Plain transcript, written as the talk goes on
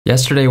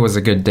Yesterday was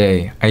a good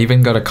day. I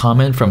even got a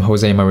comment from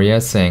Jose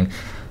Maria saying,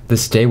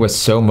 "This day was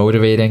so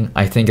motivating.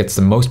 I think it's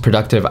the most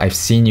productive I've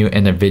seen you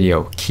in a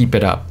video. Keep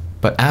it up."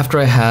 But after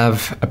I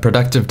have a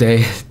productive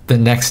day, the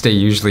next day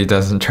usually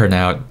doesn't turn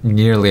out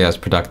nearly as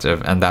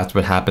productive, and that's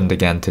what happened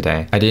again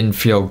today. I didn't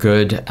feel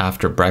good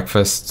after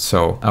breakfast,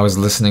 so I was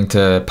listening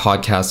to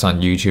podcasts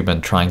on YouTube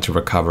and trying to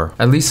recover.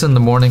 At least in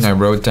the morning I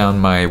wrote down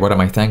my what am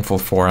I thankful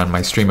for on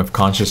my stream of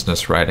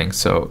consciousness writing,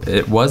 so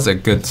it was a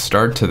good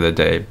start to the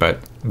day, but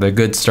the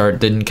good start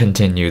didn't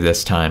continue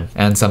this time,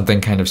 and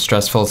something kind of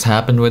stressful's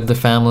happened with the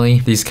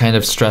family. These kind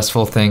of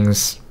stressful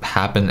things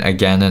happen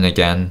again and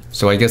again,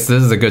 so I guess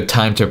this is a good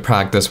time to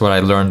practice what I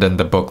learned in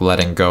the book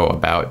Letting Go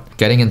about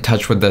getting in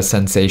touch with the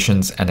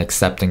sensations and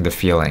accepting the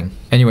feeling.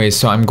 Anyway,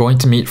 so I'm going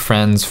to meet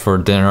friends for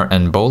dinner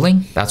and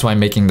bowling. That's why I'm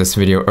making this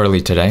video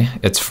early today.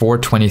 It's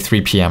 4:23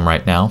 p.m.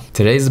 right now.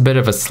 Today's a bit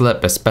of a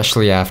slip,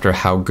 especially after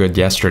how good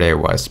yesterday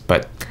was,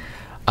 but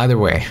either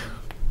way,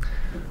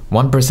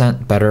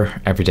 1%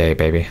 better every day,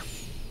 baby.